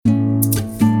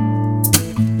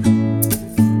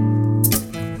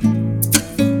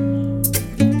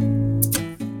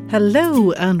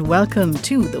Hello and welcome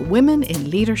to the Women in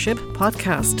Leadership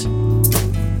podcast.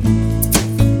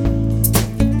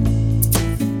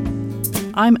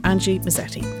 I'm Angie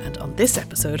Mazzetti, and on this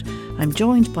episode I'm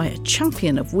joined by a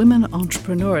champion of women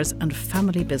entrepreneurs and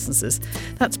family businesses.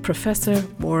 That's Professor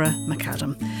Maura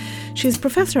McAdam. She's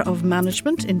Professor of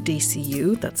Management in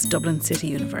DCU, that's Dublin City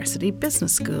University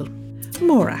Business School.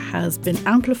 Maura has been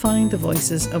amplifying the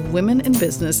voices of women in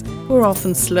business who are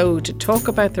often slow to talk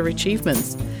about their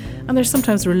achievements, and they're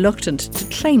sometimes reluctant to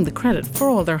claim the credit for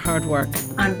all their hard work.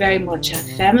 I'm very much a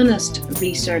feminist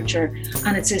researcher,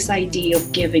 and it's this idea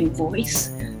of giving voice.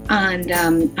 And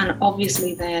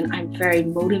obviously then I'm very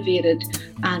motivated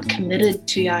and committed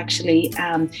to actually,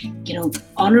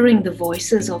 honouring the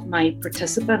voices of my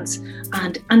participants.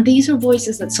 And these are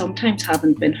voices that sometimes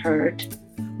haven't been heard.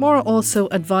 Maura also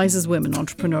advises women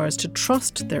entrepreneurs to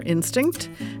trust their instinct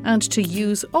and to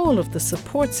use all of the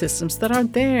support systems that are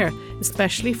there,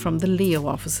 especially from the LEO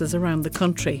offices around the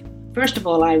country. First of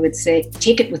all, I would say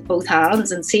take it with both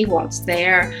hands and see what's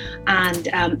there, and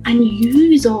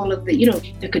use all of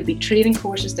the, there could be training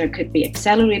courses, there could be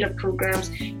accelerator programs,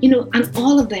 and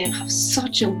all of them have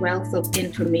such a wealth of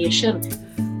information.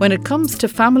 When it comes to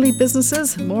family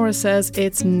businesses, Maura says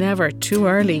it's never too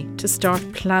early to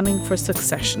start planning for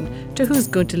succession to who's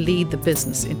going to lead the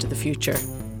business into the future.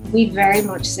 We very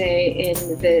much say in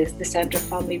the Centre of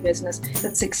Family Business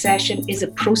that succession is a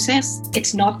process,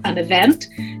 it's not an event.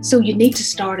 So you need to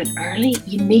start it early,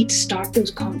 you need to start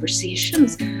those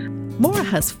conversations. Maura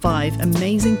has 5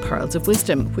 amazing pearls of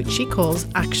wisdom, which she calls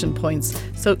action points,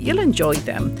 so you'll enjoy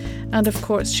them. And of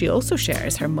course, she also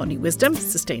shares her money wisdom,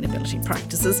 sustainability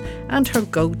practices, and her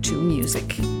go-to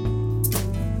music.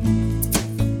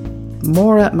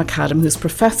 Maura McAdam, who's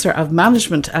Professor of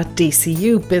Management at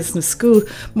DCU Business School.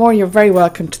 Maura, you're very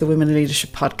welcome to the Women in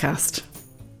Leadership podcast.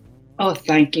 Oh,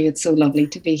 thank you. It's so lovely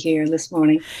to be here this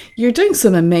morning. You're doing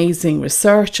some amazing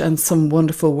research and some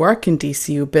wonderful work in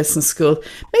DCU Business School.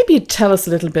 Maybe you'd tell us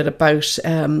a little bit about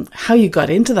how you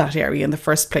got into that area in the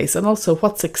first place, and also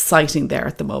what's exciting there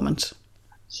at the moment.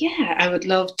 Yeah, I would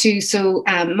love to. So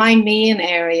my main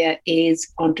area is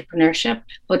entrepreneurship,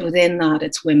 but within that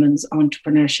it's women's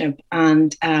entrepreneurship.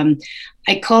 And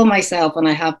I call myself, and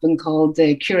I have been called,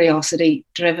 the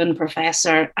curiosity-driven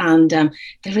professor. And the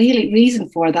really reason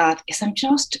for that is I'm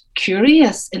just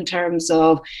curious in terms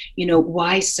of,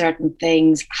 why certain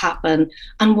things happen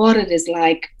and what it is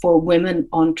like for women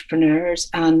entrepreneurs.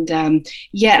 And and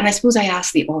I suppose I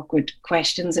ask the awkward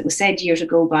questions. It was said years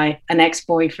ago by an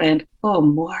ex-boyfriend, "Oh,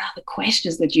 Maura, the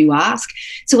questions that you ask."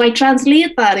 So I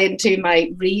translate that into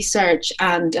my research,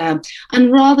 and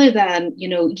rather than,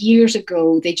 years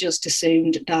ago, they just assumed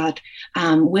that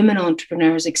women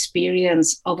entrepreneurs'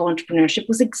 experience of entrepreneurship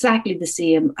was exactly the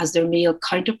same as their male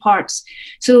counterparts.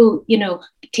 So,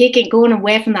 going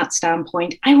away from that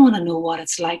standpoint, I want to know what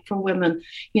it's like for women.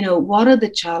 What are the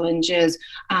challenges?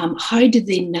 How do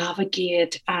they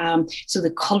navigate? So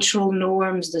the cultural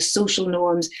norms, the social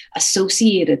norms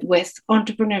associated with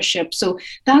entrepreneurship. So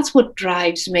that's what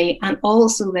drives me. And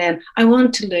also then I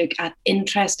want to look at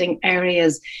interesting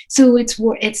areas. So it's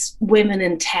women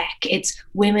in tech, it's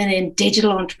women in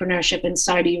digital entrepreneurship in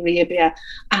Saudi Arabia,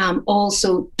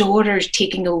 also daughters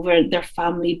taking over their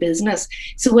family business.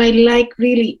 So I like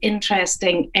really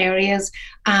interesting areas.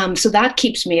 So that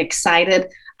keeps me excited.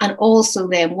 And also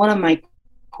then one of my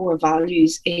core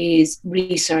values is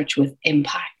research with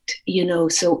impact.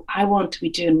 So I want to be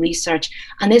doing research,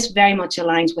 and this very much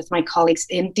aligns with my colleagues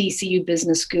in DCU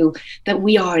Business School, that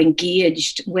we are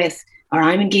engaged with, or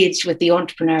I'm engaged with, the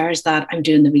entrepreneurs that I'm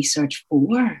doing the research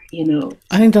for,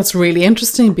 I think that's really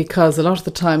interesting, because a lot of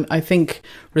the time I think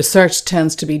research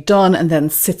tends to be done and then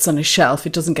sits on a shelf.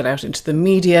 It doesn't get out into the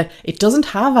media. It doesn't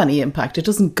have any impact. It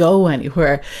doesn't go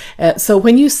anywhere. So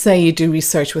when you say you do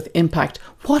research with impact,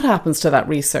 what happens to that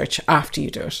research after you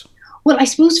do it? Well, I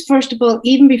suppose, first of all,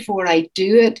 even before I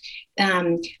do it,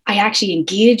 I actually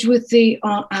engage with the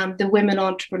women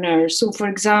entrepreneurs. So, for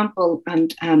example,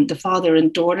 the father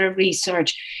and daughter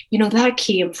research, that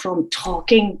came from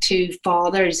talking to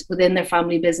fathers within their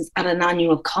family business at an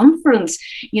annual conference,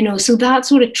 so that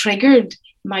sort of triggered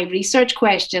my research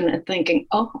question and thinking,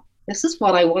 oh, this is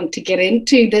what I want to get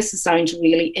into. This sounds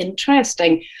really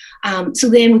interesting. So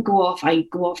then I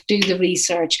go off, do the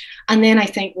research, and then I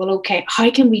think, well, okay, how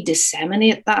can we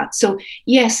disseminate that? So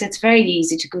yes, it's very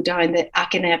easy to go down the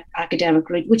academic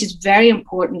route, which is very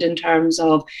important in terms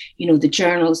of, the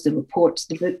journals, the reports,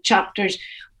 the book chapters,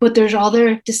 but there's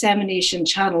other dissemination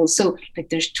channels. So like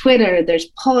there's Twitter, there's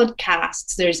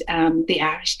podcasts, there's the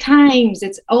Irish Times.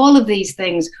 It's all of these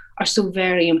things are so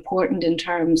very important in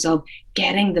terms of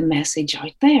getting the message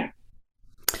out there.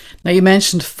 Now, you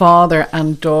mentioned father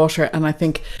and daughter, and I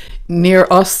think near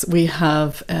us we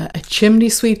have a chimney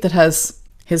sweep that has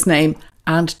his name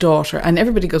and daughter, and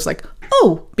everybody goes like,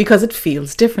 oh, because it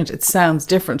feels different, it sounds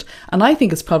different. And I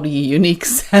think it's probably a unique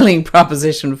selling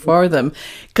proposition for them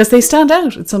because they stand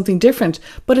out. It's something different,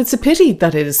 but it's a pity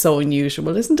that it is so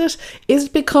unusual, isn't it? Is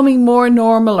it becoming more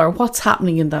normal, or what's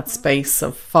happening in that space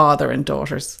of father and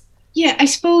daughters? Yeah, I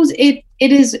suppose it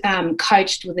is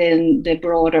couched within the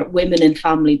broader women in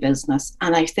family business.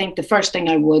 And I think the first thing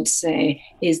I would say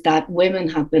is that women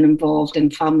have been involved in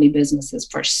family businesses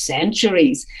for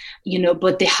centuries,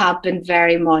 but they have been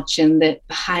very much in the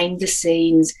behind the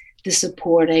scenes, the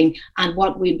supporting, and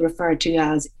what we refer to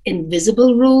as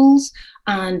invisible roles.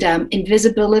 And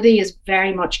invisibility is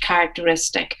very much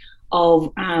characteristic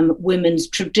of women's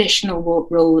traditional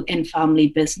role in family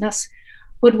business.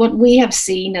 But what we have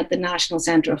seen at the National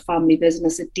Centre of Family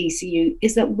Business at DCU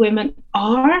is that women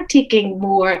are taking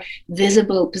more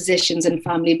visible positions in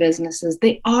family businesses.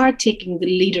 They are taking the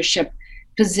leadership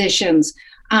positions.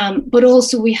 But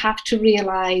also we have to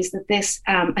realise that this,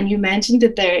 and you mentioned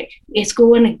it there, it's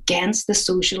going against the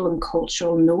social and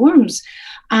cultural norms.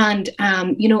 And,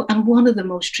 and one of the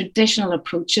most traditional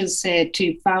approaches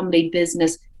to family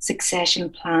business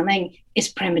succession planning is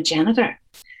primogeniture.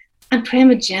 And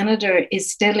primogeniture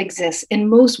still exists in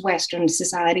most Western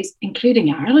societies,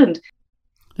 including Ireland.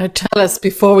 Now tell us,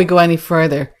 before we go any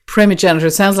further, primogeniture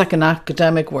sounds like an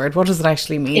academic word. What does it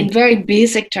actually mean? In very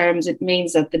basic terms, it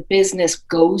means that the business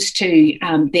goes to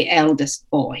the eldest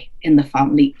boy in the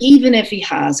family, even if he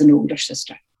has an older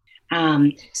sister.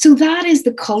 So that is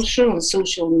the cultural and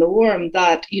social norm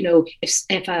that,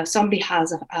 if somebody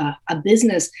has a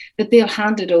business, that they'll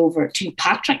hand it over to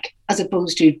Patrick as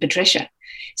opposed to Patricia.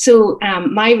 So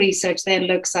my research then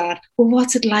looks at, well,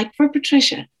 what's it like for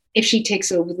Patricia if she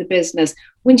takes over the business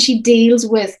when she deals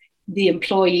with the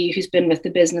employee who's been with the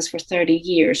business for 30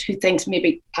 years, who thinks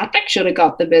maybe Patrick should have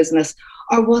got the business,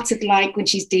 or what's it like when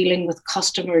she's dealing with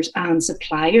customers and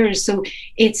suppliers? So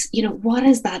it's, what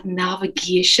is that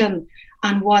navigation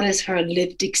and what is her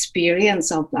lived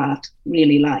experience of that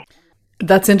really like?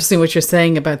 That's interesting what you're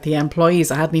saying about the employees.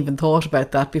 I hadn't even thought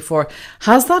about that before.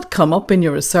 Has that come up in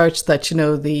your research that,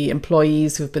 the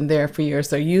employees who've been there for years,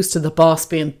 they're used to the boss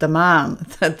being the man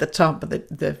at the top of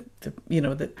the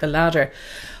ladder?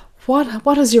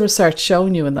 What has your research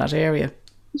shown you in that area?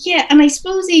 Yeah, and I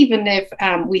suppose even if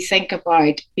we think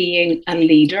about being a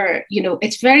leader,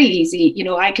 it's very easy.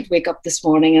 I could wake up this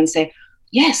morning and say,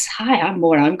 yes, hi, I'm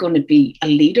going to be a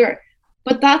leader.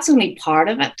 But that's only part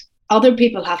of it. Other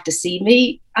people have to see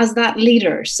me as that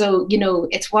leader. So,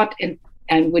 it's what in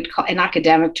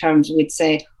academic terms we'd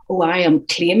say, oh, I am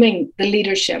claiming the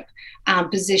leadership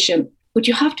position, but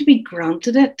you have to be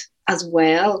granted it as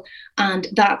well. And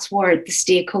that's where the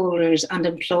stakeholders and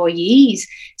employees,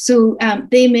 so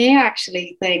they may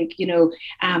actually think,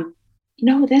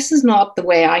 no, this is not the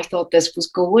way I thought this was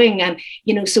going. And,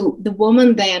 so the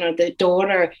woman then, or the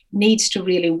daughter, needs to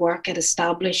really work at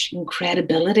establishing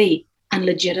credibility and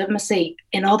legitimacy.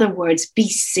 In other words, be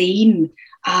seen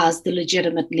as the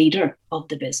legitimate leader of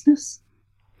the business.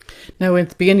 Now, at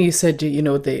the beginning, you said,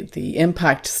 the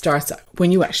impact starts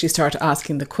when you actually start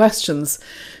asking the questions.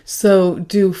 So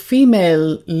do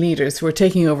female leaders who are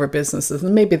taking over businesses,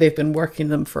 and maybe they've been working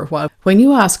them for a while, when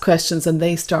you ask questions and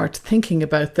they start thinking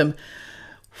about them,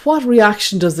 what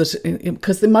reaction does it,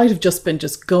 because they might have just been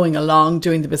going along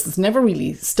doing the business, never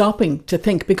really stopping to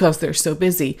think because they're so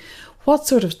busy. What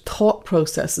sort of thought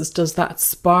processes does that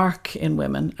spark in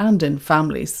women and in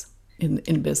families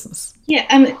in business? Yeah,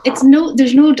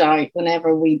 there's no doubt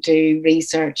whenever we do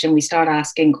research and we start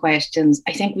asking questions,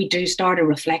 I think we do start a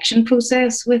reflection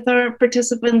process with our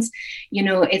participants.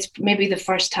 It's maybe the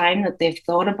first time that they've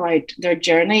thought about their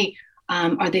journey,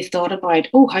 or they've thought about,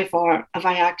 oh, how far have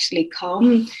I actually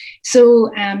come?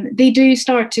 So they do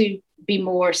start to be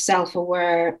more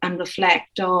self-aware and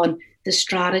reflect on the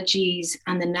strategies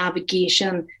and the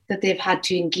navigation that they've had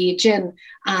to engage in.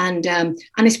 And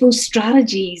I suppose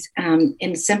strategies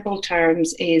in simple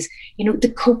terms is,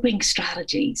 the coping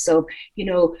strategy. So,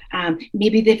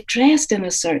 maybe they've dressed in a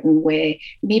certain way.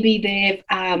 Maybe they've,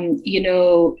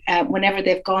 whenever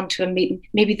they've gone to a meeting,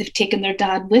 maybe they've taken their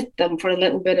dad with them for a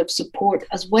little bit of support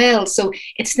as well. So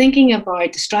it's thinking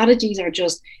about the strategies are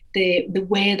just the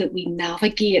way that we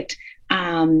navigate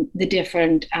the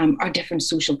different our different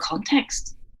social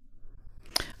contexts.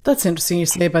 That's interesting you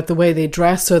say about the way they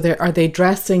dress. So are they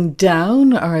dressing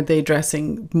down? Are they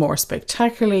dressing more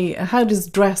spectacularly? How does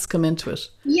dress come into it?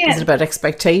 Yeah. Is it about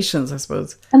expectations, I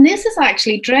suppose? And this is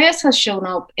actually, dress has shown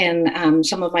up in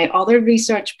some of my other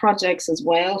research projects as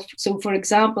well. So for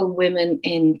example, women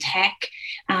in tech,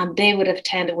 they would have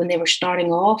tended when they were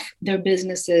starting off their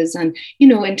businesses. And, you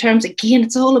know, in terms, again,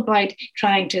 it's all about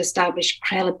trying to establish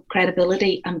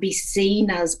credibility and be seen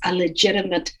as a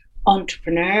legitimate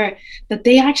entrepreneur, that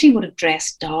they actually would have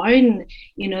dressed down.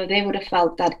 You know, they would have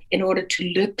felt that in order to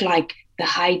look like the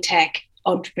high-tech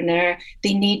entrepreneur,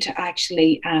 they need to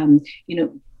actually, you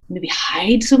know, maybe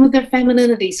hide some of their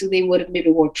femininity. So they would have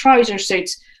maybe wore trouser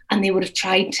suits and they would have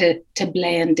tried to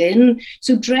blend in.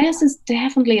 So dress is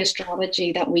definitely a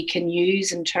strategy that we can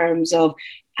use in terms of,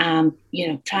 you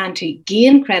know, trying to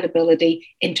gain credibility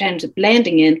in terms of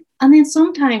blending in. And then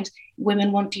sometimes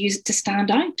women want to use it to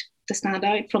stand out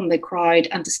from the crowd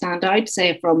and to stand out,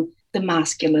 say, from the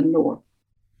masculine norm.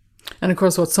 And of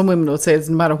course, what some women would say is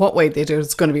no matter what way they do,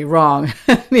 it's going to be wrong.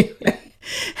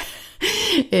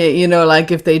 You know, like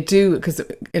if they do, because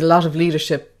a lot of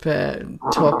leadership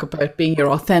talk about being your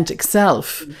authentic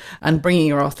self and bringing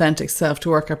your authentic self to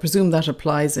work. I presume that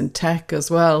applies in tech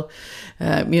as well.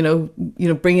 You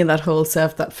know, bringing that whole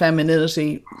self, that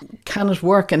femininity, can it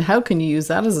work? And how can you use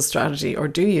that as a strategy, or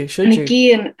do you? Should you?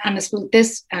 Again, and I suppose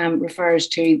this refers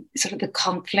to sort of the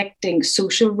conflicting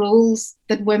social roles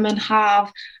that women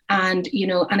have. And, you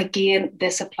know, and again,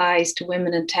 this applies to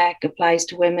women in tech, applies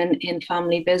to women in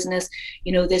family business.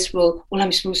 You know, this role, well,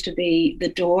 I'm supposed to be the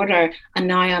daughter and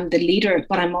now I'm the leader,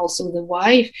 but I'm also the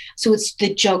wife. So it's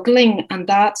the juggling. And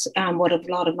that's what a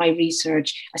lot of my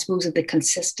research, I suppose, the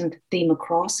consistent theme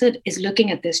across it is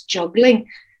looking at this juggling.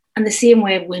 And the same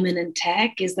way of women in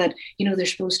tech is that, you know, they're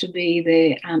supposed to be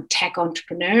the tech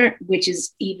entrepreneur, which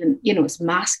is even, you know, it's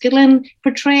masculine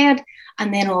portrayed.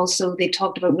 And then also they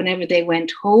talked about whenever they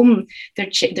went home,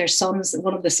 their sons,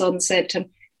 one of the sons said to him,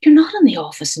 "You're not in the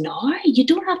office now. You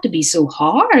don't have to be so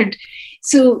hard."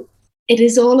 So it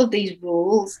is all of these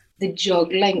roles, the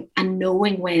juggling and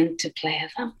knowing when to play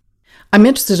them. I'm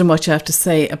interested in what you have to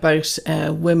say about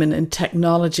women in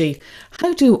technology.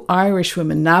 How do Irish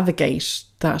women navigate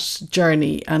that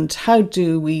journey, and how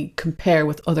do we compare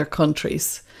with other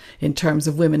countries in terms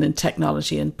of women in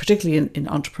technology, and particularly in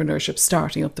entrepreneurship,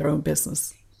 starting up their own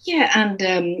business? Yeah, and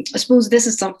I suppose this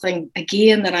is something,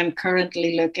 again, that I'm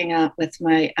currently looking at with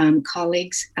my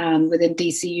colleagues within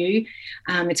DCU.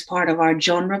 It's part of our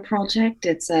genre project.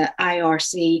 It's a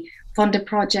IRC funded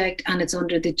project, and it's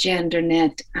under the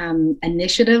GenderNet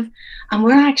initiative. And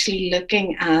we're actually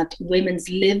looking at women's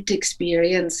lived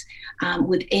experience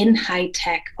within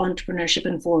high-tech entrepreneurship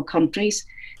in 4 countries.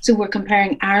 So we're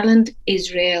comparing Ireland,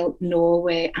 Israel,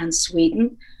 Norway, and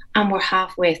Sweden. And we're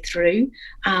halfway through.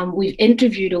 We've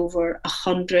interviewed over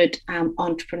 100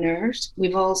 entrepreneurs.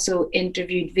 We've also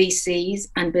interviewed VCs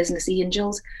and business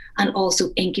angels, and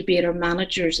also incubator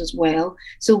managers as well.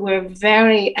 So we're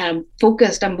very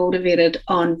focused and motivated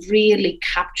on really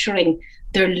capturing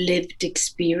their lived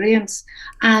experience.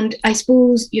 And I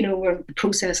suppose, you know, we're in the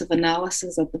process of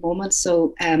analysis at the moment.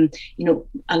 So, you know,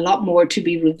 a lot more to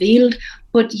be revealed.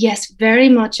 But yes, very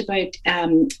much about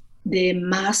the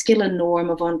masculine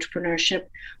norm of entrepreneurship,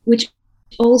 which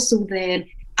also then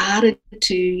added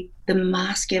to the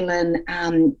masculine,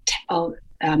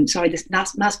 this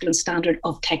masculine standard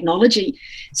of technology.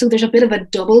 So there's a bit of a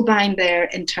double bind there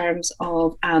in terms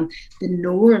of the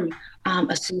norm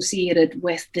associated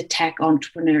with the tech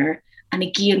entrepreneur. And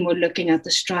again, we're looking at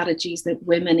the strategies that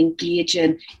women engage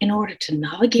in order to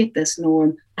navigate this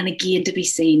norm, and again, to be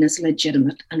seen as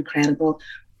legitimate and credible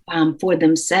for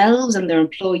themselves and their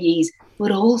employees, but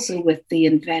also with the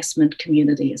investment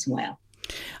community as well.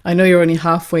 I know you're only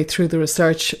halfway through the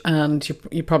research and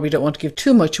you probably don't want to give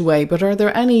too much away, but are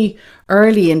there any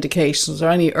early indications or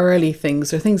any early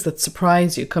things or things that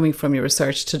surprise you coming from your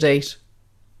research to date?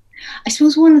 I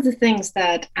suppose one of the things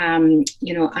that,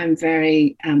 you know, I'm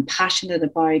very passionate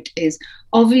about is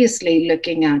obviously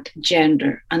looking at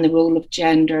gender and the role of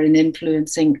gender in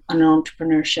influencing an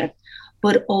entrepreneurship,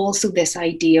 but also this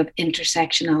idea of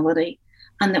intersectionality,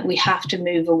 and that we have to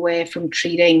move away from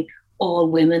treating all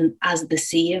women as the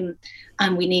same.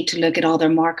 And we need to look at other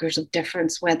markers of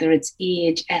difference, whether it's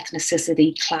age,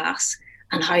 ethnicity, class,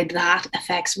 and how that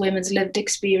affects women's lived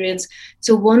experience.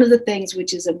 So one of the things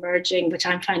which is emerging, which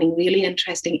I'm finding really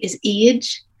interesting, is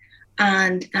age.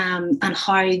 And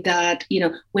how that, you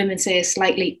know, women say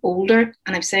slightly older,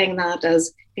 and I'm saying that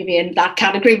as maybe in that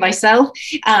category myself,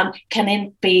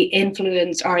 can be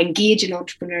influenced or engage in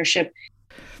entrepreneurship.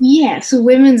 Yeah, so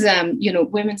women's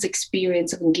women's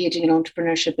experience of engaging in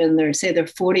entrepreneurship in their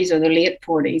 40s or their late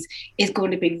 40s is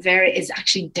going to be is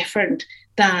actually different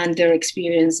than their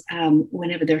experience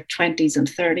whenever they're 20s and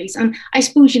 30s. And I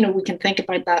suppose, you know, we can think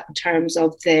about that in terms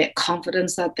of the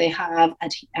confidence that they have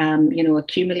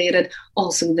accumulated,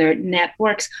 also their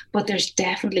networks, but there's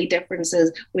definitely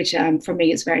differences, which for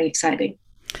me is very exciting.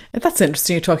 That's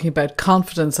interesting. You're talking about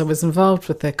confidence. I was involved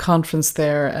with a conference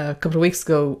there a couple of weeks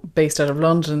ago, based out of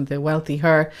London, the Wealthy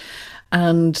Her.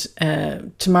 And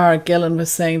Tamara Gillen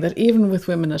was saying that even with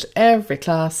women at every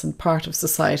class and part of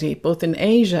society, both in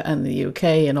Asia and the UK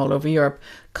and all over Europe,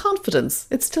 confidence,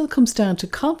 it still comes down to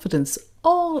confidence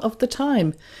all of the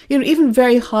time. You know, even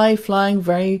very high flying,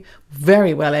 very,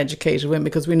 very well educated women,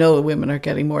 because we know women are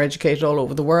getting more educated all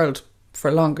over the world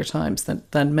for longer times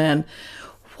than men.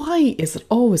 Why is it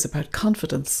always about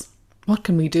confidence? What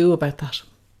can we do about that?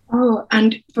 Oh,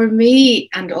 and for me,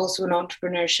 and also in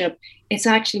entrepreneurship, it's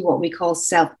actually what we call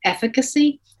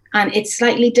self-efficacy. And it's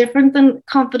slightly different than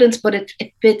confidence, but it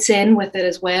fits in with it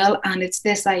as well. And it's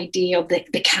this idea of the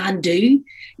can do.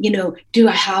 Do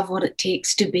I have what it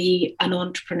takes to be an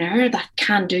entrepreneur? That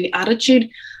can do attitude.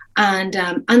 And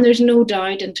there's no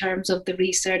doubt in terms of the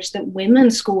research that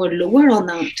women score lower on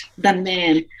that than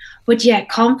men. But yeah,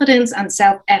 confidence and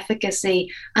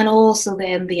self-efficacy, and also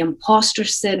then the imposter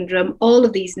syndrome, all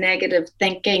of these negative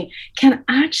thinking can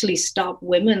actually stop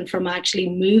women from actually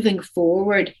moving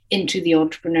forward into the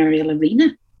entrepreneurial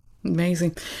arena.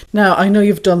 Amazing. Now, I know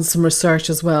you've done some research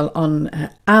as well on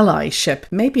allyship.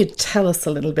 Maybe you'd tell us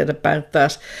a little bit about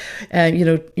that.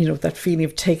 That feeling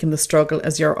of taking the struggle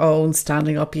as your own,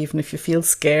 standing up even if you feel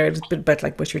scared. It's a bit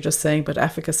like what you're just saying, but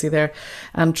efficacy there,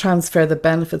 and transfer the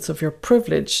benefits of your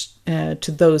privilege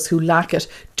to those who lack it.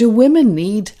 Do women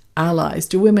need allies?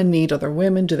 Do women need other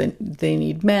women? Do they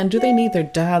need men? Do they need their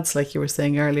dads, like you were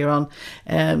saying earlier on,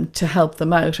 to help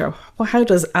them out? Or how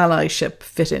does allyship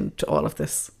fit into all of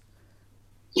this?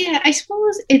 Yeah, I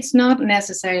suppose it's not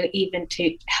necessarily even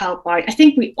to help out. I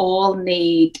think we all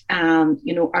need,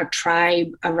 our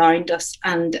tribe around us.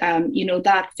 And,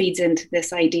 that feeds into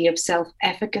this idea of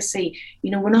self-efficacy.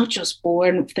 We're not just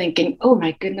born thinking, oh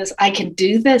my goodness, I can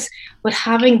do this. But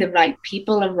having the right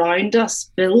people around us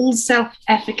builds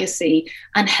self-efficacy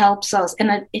and helps us.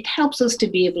 And it helps us to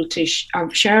be able to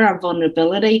share our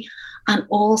vulnerability, and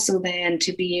also then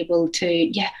to be able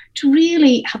to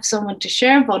really have someone to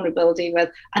share vulnerability with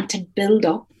and to build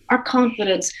up our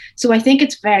confidence. So I think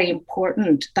it's very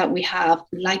important that we have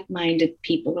like-minded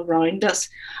people around us.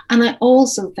 And I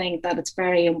also think that it's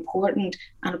very important,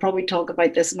 and I'll probably talk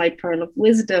about this in my pearl of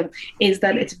wisdom, is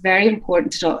that it's very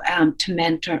important to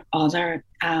mentor other.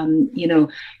 I'm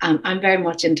very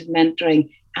much into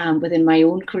mentoring within my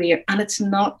own career. And it's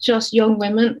not just young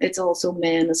women, it's also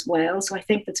men as well. So I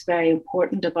think that's very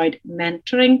important about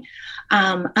mentoring.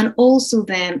 And also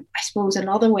then, I suppose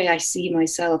another way I see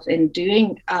myself in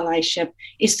doing allyship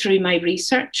is through my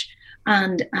research.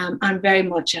 And I'm very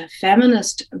much a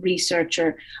feminist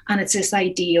researcher, and it's this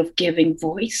idea of giving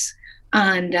voice.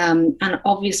 And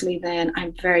obviously then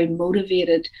I'm very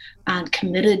motivated and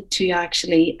committed to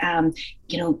actually,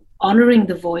 honoring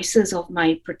the voices of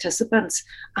my participants.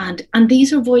 And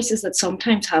these are voices that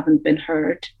sometimes haven't been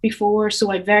heard before. So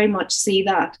I very much see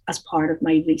that as part of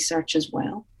my research as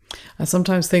well. I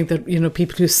sometimes think that,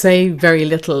 people who say very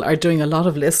little are doing a lot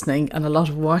of listening and a lot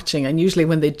of watching. And usually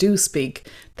when they do speak,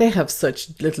 they have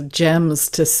such little gems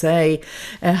to say.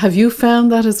 Have you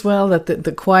found that as well, that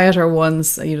the quieter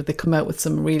ones, they come out with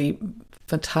some really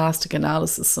fantastic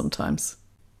analysis sometimes?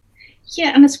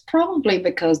 Yeah, and it's probably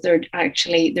because they're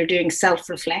doing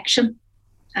self-reflection.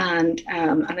 And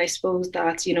I suppose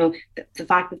that, the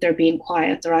fact that they're being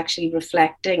quiet, they're actually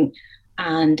reflecting.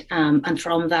 And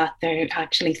from that, they're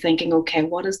actually thinking, okay,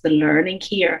 what is the learning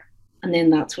here? And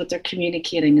then that's what they're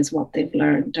communicating, is what they've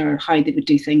learned or how they would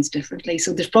do things differently.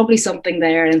 So there's probably something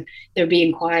there, and they're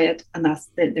being quiet, and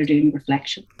they're doing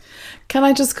reflection. Can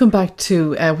I just come back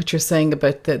to what you're saying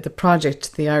about the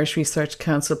project, the Irish Research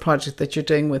Council project that you're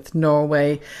doing with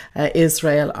Norway,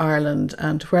 Israel, Ireland,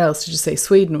 and where else did you say?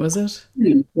 Sweden, was it?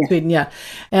 Yeah. Sweden, yeah.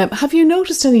 Have you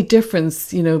noticed any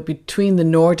difference, between the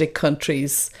Nordic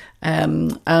countries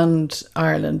and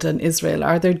Ireland and Israel?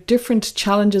 Are there different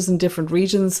challenges in different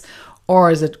regions, or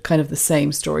is it kind of the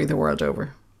same story the world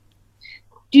over?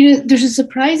 There's a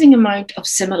surprising amount of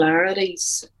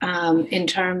similarities in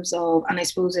terms of, and I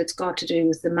suppose it's got to do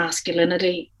with the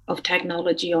masculinity of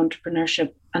technology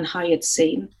entrepreneurship and how it's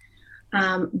seen.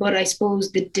 But I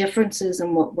suppose the differences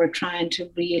in what we're trying to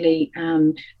really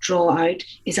draw out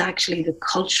is actually the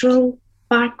cultural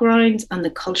backgrounds and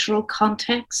the cultural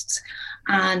contexts.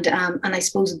 And I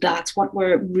suppose that's what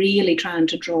we're really trying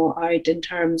to draw out in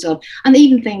terms of, and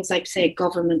even things like, say,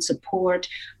 government support.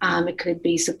 It could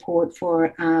be support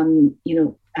for,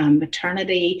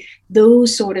 maternity.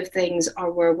 Those sort of things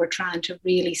are where we're trying to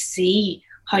really see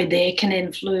how they can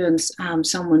influence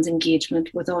someone's engagement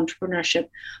with entrepreneurship.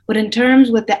 But in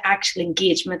terms with the actual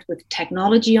engagement with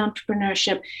technology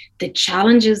entrepreneurship, the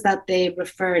challenges that they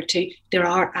refer to,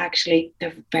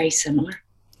 they're very similar.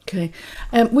 Okay.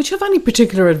 Would you have any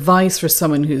particular advice for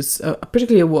someone who's,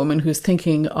 particularly a woman who's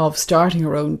thinking of starting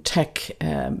her own tech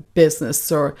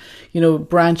business, or,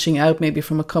 branching out maybe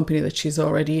from a company that she's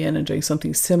already in and doing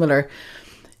something similar?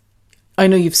 I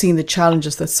know you've seen the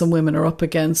challenges that some women are up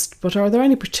against, but are there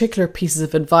any particular pieces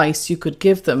of advice you could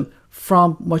give them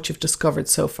from what you've discovered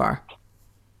so far?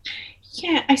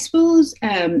 Yeah, I suppose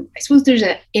there's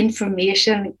an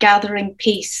information gathering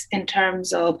piece in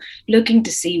terms of looking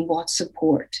to see what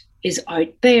support is out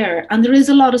there. And there is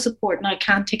a lot of support, and I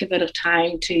can take a bit of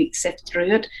time to sift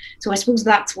through it. So I suppose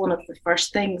that's one of the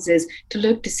first things, is to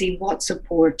look to see what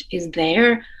support is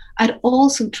there. I'd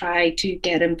also try to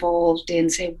get involved in,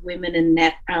 say, women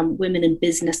in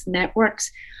business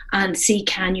networks, and see,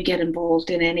 can you get involved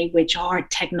in any which are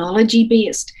technology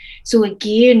based? So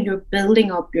again, you're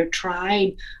building up your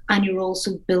tribe, and you're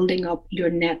also building up your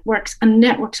networks. And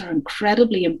networks are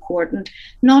incredibly important,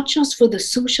 not just for the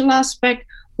social aspect,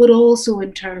 but also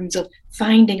in terms of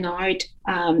finding out,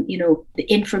 the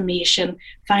information,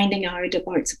 finding out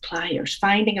about suppliers,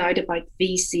 finding out about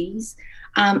VCs.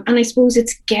 And I suppose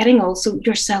it's getting also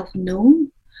yourself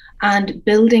known and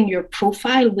building your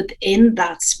profile within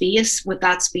that space, with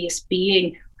that space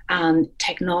being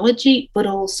technology, but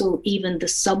also even the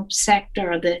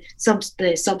subsector, the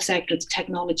subsector of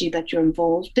technology that you're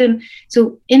involved in.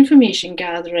 So information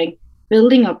gathering,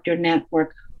 building up your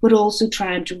network, but also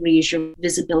trying to raise your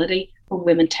visibility for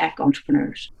women tech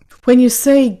entrepreneurs. When you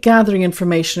say gathering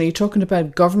information, are you talking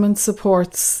about government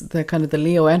supports, the kind of the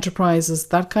Leo enterprises,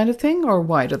 that kind of thing, or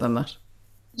wider than that?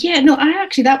 Yeah, no,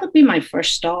 that would be my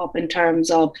first stop in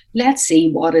terms of, let's see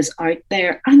what is out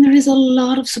there. And there is a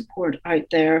lot of support out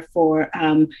there for,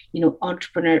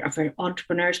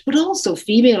 entrepreneurs, but also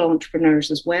female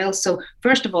entrepreneurs as well. So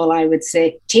first of all, I would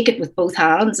say take it with both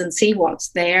hands and see what's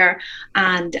there,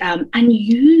 and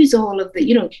use all of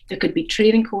the, there could be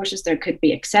training courses, there could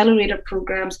be accelerator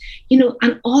programs,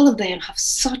 and all of them have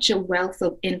such a wealth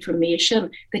of information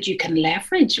that you can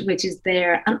leverage, which is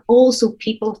there, and also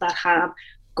people that have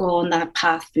gone that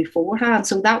path beforehand.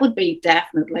 So that would be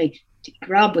definitely to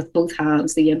grab with both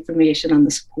hands the information and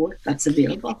the support that's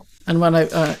available. And when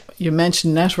you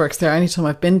mentioned networks there, anytime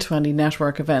I've been to any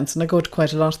network events, and I go to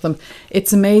quite a lot of them,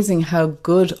 it's amazing how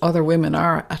good other women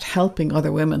are at helping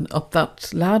other women up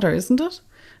that ladder, isn't it?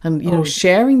 And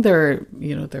sharing their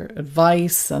their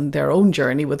advice and their own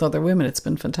journey with other women. It's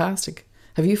been fantastic.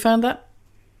 Have you found that?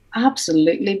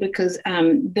 Absolutely, because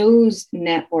those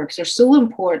networks are so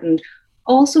important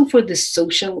also for the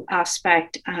social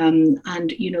aspect, and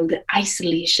the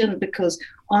isolation, because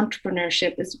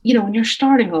entrepreneurship is, when you're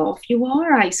starting off, you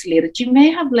are isolated. You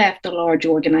may have left a large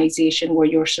organization where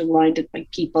you're surrounded by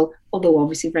people, although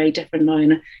obviously very different now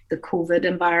in the COVID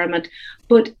environment,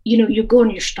 but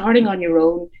you're starting on your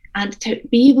own, and to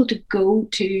be able to go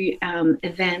to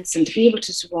events and to be able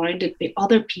to surround it by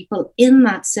other people in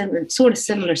that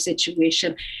similar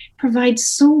situation provides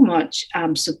so much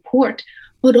support.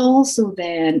 But also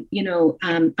then,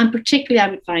 and particularly I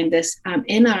would find this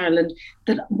in Ireland,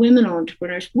 that women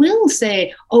entrepreneurs will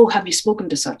say, oh, have you spoken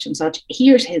to such and such?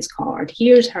 Here's his card,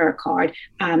 here's her card,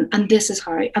 and this is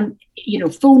how, and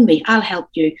phone me, I'll help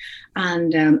you.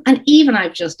 And even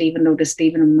I've just even noticed,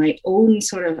 even in my own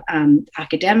sort of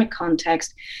academic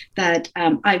context, that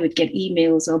I would get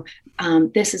emails of,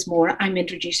 this is Maura, I'm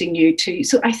introducing you to.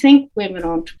 So I think women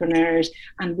entrepreneurs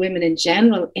and women in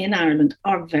general in Ireland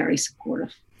are very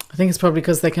supportive. I think it's probably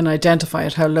because they can identify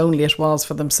how lonely it was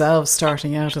for themselves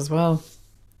starting out as well.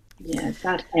 Yeah,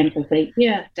 that empathy.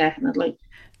 Yeah, definitely.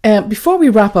 Before we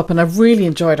wrap up, and I've really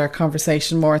enjoyed our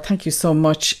conversation, Maura, thank you so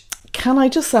much. Can I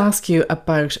just ask you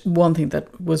about one thing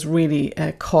that was really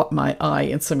caught my eye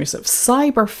in some of your stuff?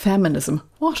 Cyber feminism.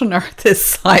 What on earth is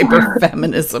cyber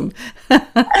feminism?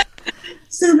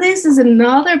 So this is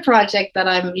another project that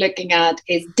I'm looking at,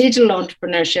 is digital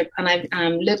entrepreneurship. And I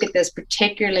look at this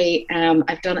particularly,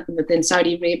 I've done it within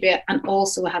Saudi Arabia, and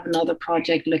also have another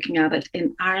project looking at it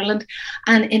in Ireland.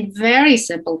 And in very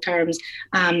simple terms,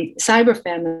 cyber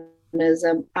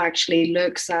feminism actually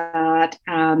looks at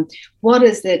what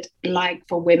is it like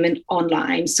for women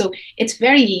online. So it's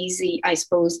very easy, I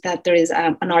suppose, that there is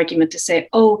an argument to say,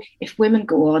 oh, if women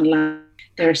go online,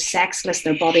 they're sexless,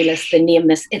 they're bodiless, they're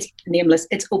nameless,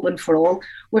 it's open for all.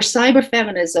 Where cyber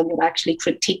feminism would actually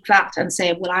critique that and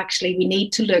say, well, actually, we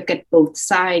need to look at both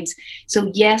sides.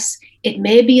 So yes, it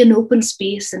may be an open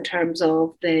space in terms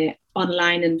of the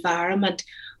online environment,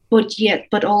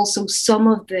 but also some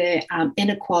of the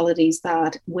inequalities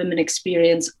that women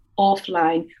experience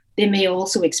offline, they may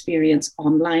also experience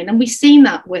online. And we've seen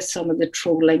that with some of the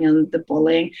trolling and the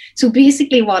bullying. So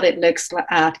basically what it looks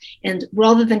at, and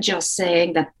rather than just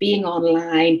saying that being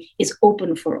online is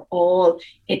open for all,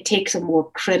 it takes a more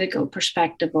critical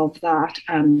perspective of that,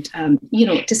 and,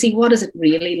 to see what is it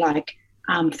really like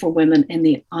for women in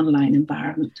the online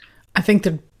environment. I think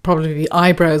there'd probably be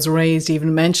eyebrows raised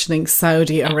even mentioning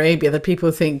Saudi Arabia, that people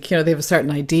think, they have a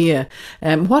certain idea.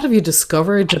 What have you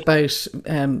discovered about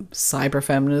cyber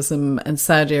feminism and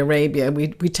Saudi Arabia? We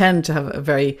tend to have a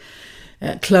very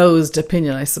closed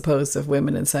opinion, I suppose, of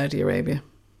women in Saudi Arabia.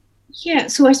 Yeah,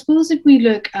 so I suppose if we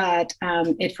look at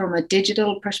it from a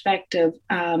digital perspective,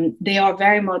 they are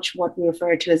very much what we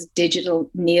refer to as digital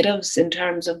natives in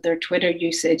terms of their Twitter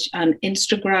usage and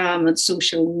Instagram and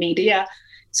social media.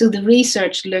 So the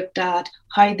research looked at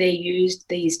how they used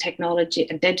these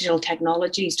digital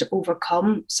technologies to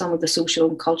overcome some of the social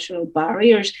and cultural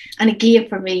barriers. And again,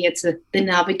 for me, it's the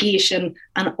navigation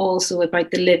and also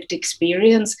about the lived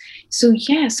experience. So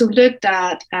looked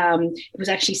at, it was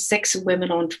actually 6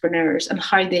 women entrepreneurs and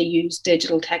how they used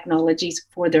digital technologies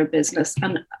for their business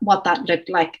and what that looked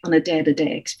like on a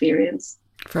day-to-day experience.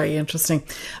 Very interesting.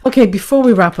 Okay, before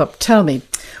we wrap up, tell me,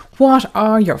 what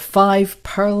are your 5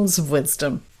 pearls of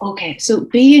wisdom? Okay, so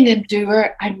being a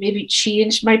doer, I maybe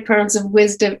changed my pearls of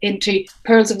wisdom into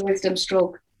pearls of wisdom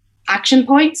stroke action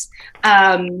points.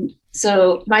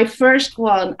 So my first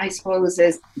one, I suppose,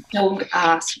 is don't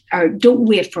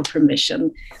wait for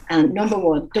permission. And number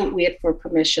one, don't wait for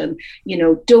permission.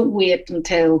 Don't wait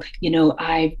until,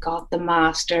 I've got the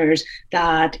master's,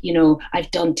 that,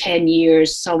 I've done 10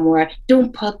 years somewhere.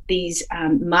 Don't put these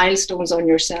milestones on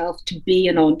yourself to be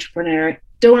an entrepreneur.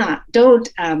 Don't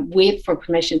wait for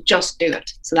permission, just do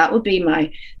it. So that would be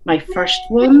my first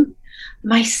one.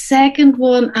 My second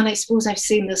one, and I suppose I've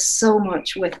seen this so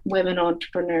much with women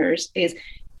entrepreneurs, is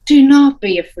do not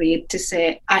be afraid to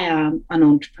say, I am an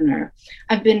entrepreneur.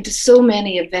 I've been to so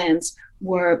many events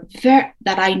that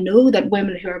I know that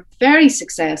women who are very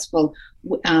successful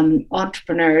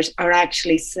entrepreneurs are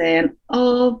actually saying,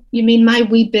 oh, you mean my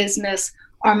wee business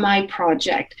or my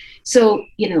project? So,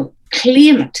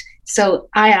 claim it. So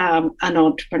I am an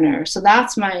entrepreneur. So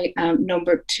that's my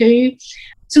number 2.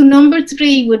 So number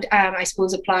 3 would, I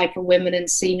suppose, apply for women in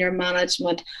senior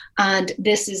management. And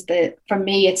this is for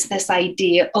me, it's this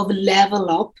idea of level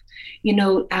up,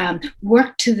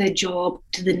 work to the job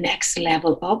to the next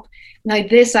level up. Now,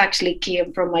 this actually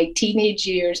came from my teenage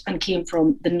years and came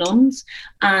from the nuns.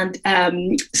 And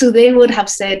so they would have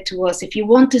said to us, if you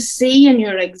want a C in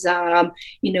your exam,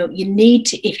 you need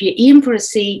to, if you aim for a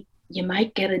C, you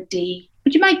might get a D,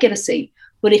 but you might get a C.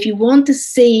 But if you want to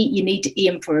see, you need to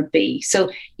aim for a B. So,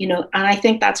 and I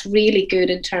think that's really good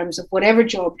in terms of whatever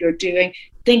job you're doing,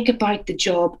 think about the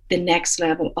job, the next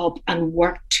level up, and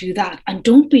work to that. And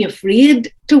don't be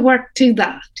afraid to work to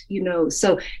that,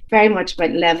 So very much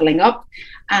about leveling up.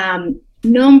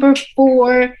 Number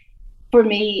 4 for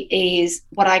me is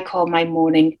what I call my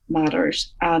morning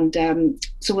matters. And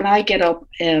so when I get up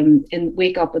and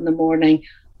wake up in the morning,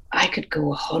 I could go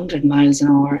 100 miles an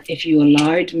hour if you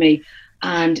allowed me.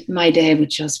 And my day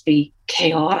would just be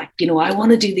chaotic. I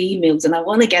want to do the emails and I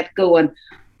want to get going,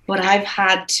 but I've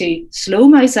had to slow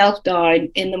myself down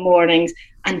in the mornings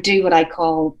and do what I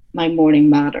call my morning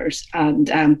matters. And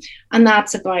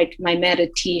that's about my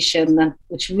meditation,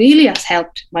 which really has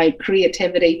helped my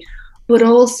creativity, but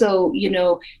also,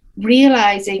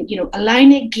 realizing,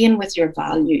 aligning again with your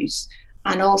values.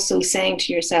 And also saying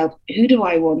to yourself, who do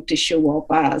I want to show up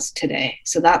as today?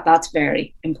 So that's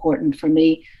very important for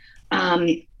me.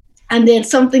 And then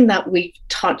something that we've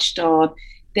touched on,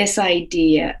 this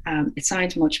idea, it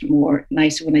sounds much more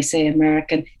nicer when I say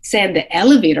American, send the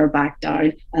elevator back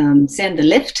down, send the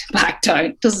lift back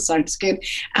down. Doesn't sound as good.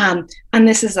 And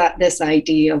this is this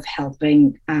idea of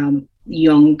helping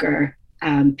younger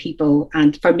people.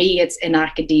 And for me, it's in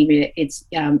academia, it's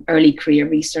early career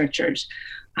researchers.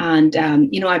 And,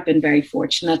 I've been very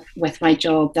fortunate with my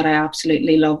job that I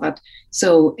absolutely love it.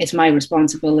 So it's my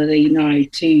responsibility now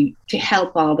to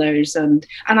help others. And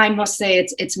I must say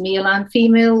it's male and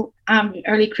female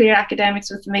early career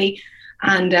academics with me.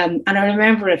 And I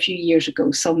remember a few years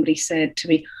ago, somebody said to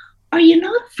me, are you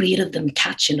not afraid of them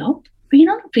catching up? Are you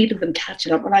not afraid of them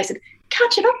catching up? And I said,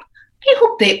 catching up? I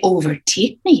hope they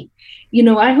overtake me.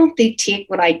 I hope they take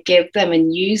what I give them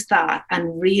and use that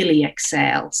and really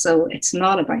excel. So it's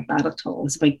not about that at all.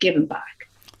 It's about giving back.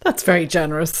 That's very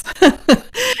generous.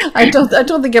 I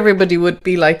don't think everybody would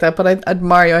be like that, but I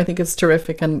admire you. I think it's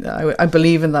terrific, and I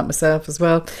believe in that myself as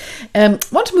well. I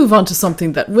want to move on to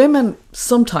something that women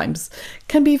sometimes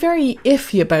can be very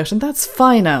iffy about, and that's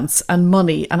finance and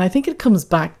money. And I think it comes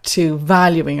back to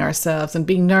valuing ourselves and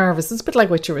being nervous. It's a bit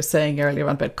like what you were saying earlier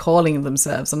on about calling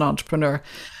themselves an entrepreneur.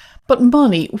 But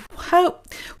money,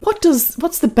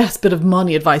 what's the best bit of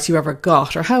money advice you ever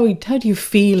got, or how do you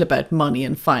feel about money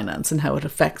and finance and how it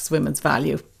affects women's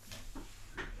value?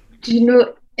 Do you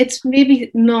know, it's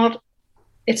maybe not,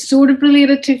 it's sort of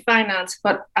related to finance,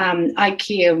 but I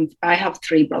have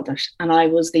three brothers and I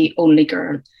was the only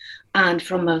girl. And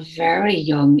from a very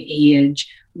young age,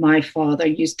 my father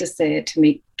used to say to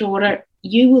me, daughter,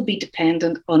 you will be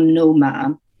dependent on no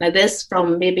man. Now, this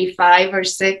from maybe 5 or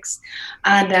 6.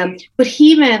 And but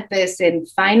he meant this in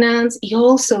finance. He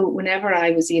also, whenever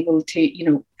I was able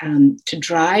to, to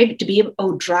drive,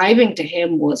 driving to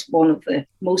him was one of the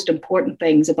most important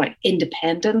things about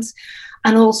independence.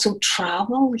 And also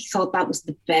travel. He thought that was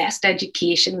the best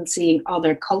education and seeing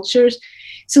other cultures.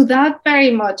 So that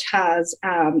very much has,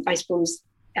 I suppose,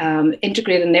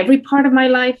 integrated in every part of my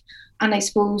life. And I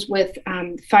suppose with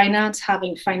finance,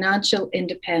 having financial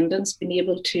independence, being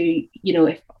able to,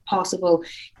 if possible,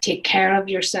 take care of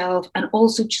yourself and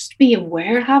also just be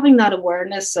aware, having that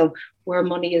awareness of where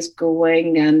money is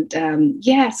going. And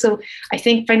so I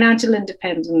think financial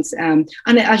independence, and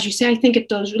as you say, I think it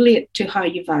does relate to how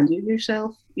you value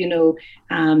yourself,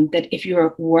 that if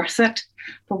you're worth it,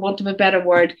 for want of a better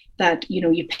word, that,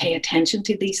 you pay attention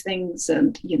to these things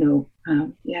and,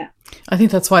 I think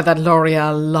that's why that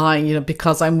L'Oreal line,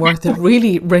 because I'm worth it,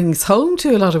 really rings home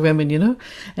to a lot of women,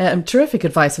 Terrific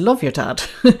advice. I love your dad.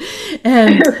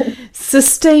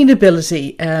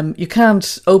 Sustainability. You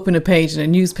can't open a page in a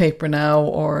newspaper now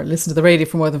or listen to the radio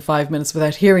for more than 5 minutes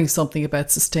without hearing something about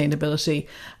sustainability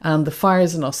and the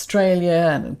fires in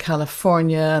Australia and in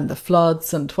California and the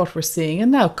floods and what we're seeing,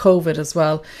 and now COVID as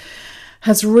well,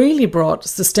 has really brought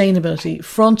sustainability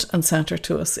front and centre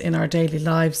to us in our daily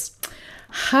lives.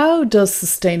 How does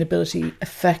sustainability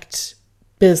affect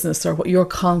business, or what your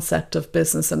concept of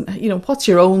business, and what's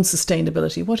your own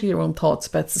sustainability? What are your own thoughts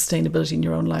about sustainability in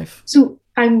your own life? So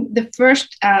I'm the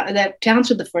first to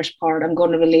answer the first part, I'm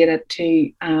going to relate it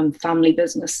to family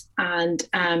business. And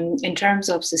in terms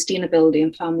of sustainability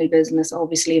and family business,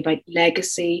 obviously about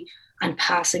legacy and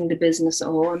passing the business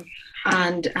on.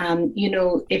 And,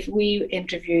 if we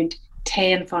interviewed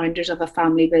 10 founders of a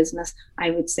family business,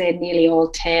 I would say nearly all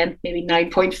 10, maybe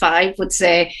 9.5 would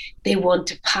say they want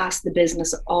to pass the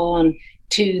business on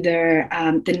to their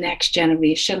the next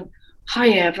generation.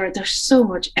 However, there's so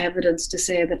much evidence to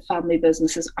say that family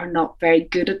businesses are not very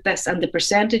good at this, and the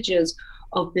percentages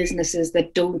of businesses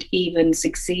that don't even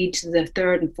succeed to the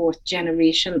third and fourth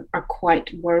generation are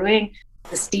quite worrying.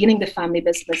 Sustaining the family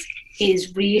business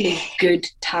is really good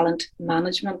talent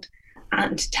management.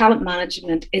 And talent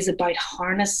management is about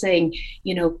harnessing,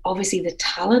 obviously the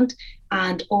talent,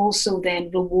 and also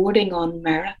then rewarding on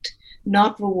merit,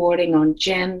 not rewarding on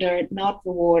gender, not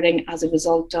rewarding as a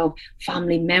result of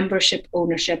family membership,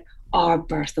 ownership, or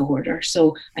birth order.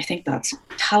 So I think that's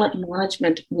talent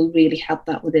management will really help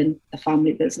that within the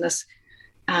family business.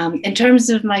 In terms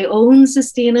of my own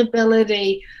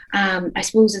sustainability, I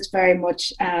suppose it's very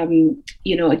much, again,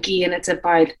 it's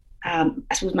about, I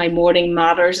suppose my morning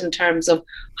matters in terms of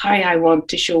how I want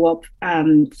to show up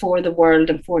for the world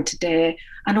and for today.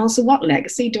 And also what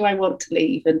legacy do I want to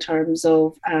leave in terms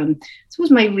of, I suppose,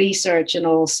 my research, and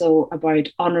also about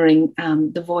honouring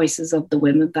the voices of the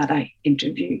women that I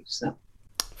interview. So.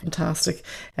 Fantastic.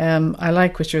 I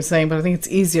like what you're saying, but I think it's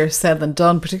easier said than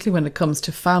done, particularly when it comes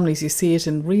to families. You see it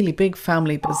in really big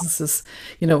family businesses,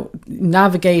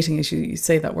 navigating, as you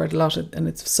say that word a lot, and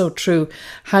it's so true,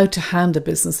 how to hand a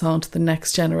business on to the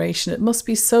next generation. It must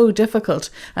be so difficult.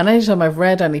 And anytime I've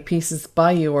read any pieces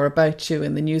by you or about you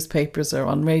in the newspapers or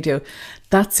on radio,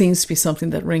 that seems to be something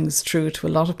that rings true to a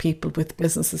lot of people with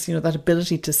businesses, that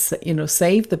ability to,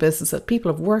 save the business that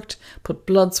people have worked, put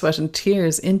blood, sweat and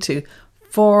tears into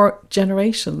for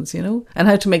generations, and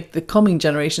how to make the coming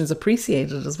generations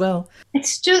appreciate it as well.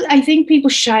 It's just, I think people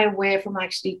shy away from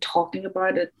actually talking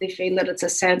about it. They feel that it's a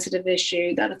sensitive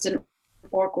issue, that it's an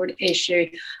awkward issue.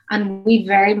 And we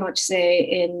very much say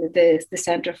in the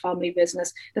Centre Family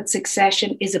Business that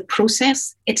succession is a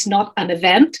process. It's not an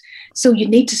event. So you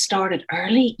need to start it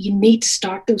early. You need to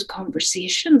start those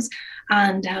conversations.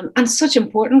 and such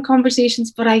important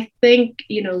conversations. But I think,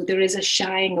 there is a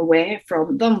shying away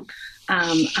from them.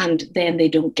 And then they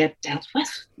don't get dealt with,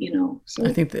 So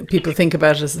I think that people think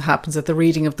about it as it happens at the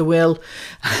reading of the will,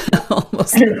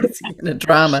 almost like in a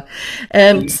drama.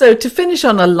 So to finish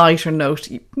on a lighter note,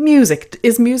 music.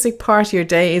 Is music part of your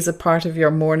day? Is it part of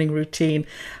your morning routine?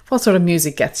 What sort of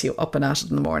music gets you up and at it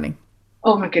in the morning?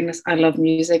 Oh my goodness, I love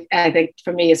music. I think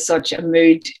for me it's such a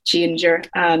mood changer,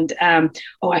 and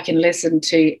I can listen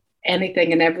to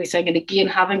anything and everything. And again,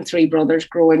 having 3 brothers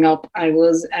growing up, I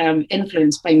was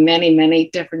influenced by many,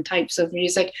 many different types of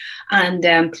music. And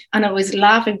I was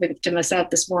laughing to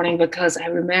myself this morning because I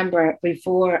remember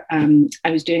before I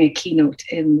was doing a keynote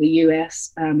in the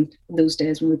US in those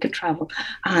days when we could travel.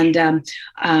 And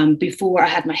before I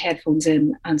had my headphones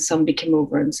in, and somebody came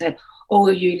over and said, "Oh,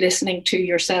 are you listening to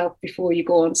yourself before you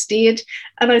go on stage?"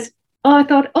 And I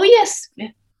thought, oh yes.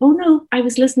 Oh no, I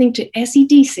was listening to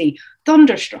AC/DC,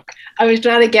 Thunderstruck. I was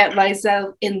trying to get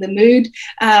myself in the mood.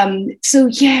 So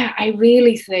yeah, I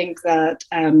really think that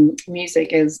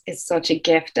music is such a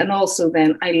gift. And also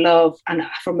then I love, and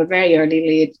from a very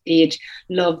early age,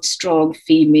 loved strong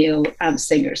female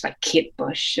singers like Kate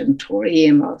Bush and Tori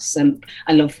Amos. And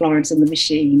I love Florence and the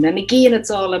Machine. And again, it's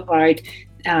all about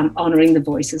honouring the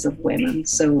voices of women.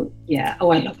 So yeah,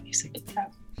 I love music.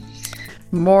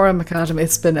 Maura McAdam,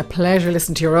 it's been a pleasure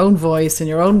listening to your own voice and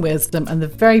your own wisdom, and the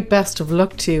very best of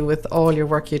luck to you with all your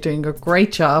work. You're doing a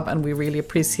great job and we really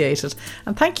appreciate it.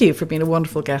 And thank you for being a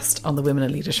wonderful guest on the Women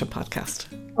in Leadership podcast.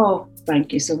 Oh,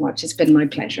 thank you so much. It's been my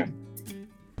pleasure.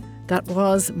 That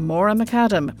was Maura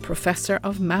McAdam, Professor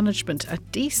of Management at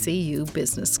DCU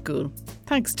Business School.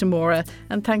 Thanks to Maura,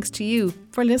 and thanks to you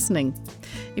for listening.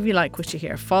 If you like what you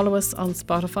hear, follow us on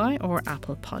Spotify or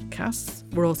Apple Podcasts.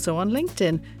 We're also on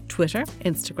LinkedIn, Twitter,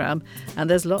 Instagram, and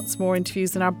there's lots more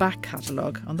interviews in our back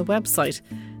catalogue on the website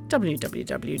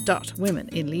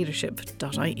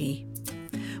www.womeninleadership.ie.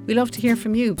 We love to hear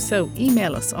from you, so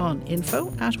email us on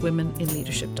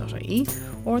info@womeninleadership.ie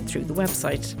or through the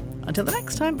website. Until the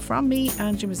next time, from me,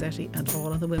 Angie Mazzetti, and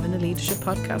all of the Women in Leadership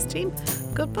podcast team,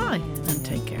 goodbye and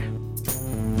take care.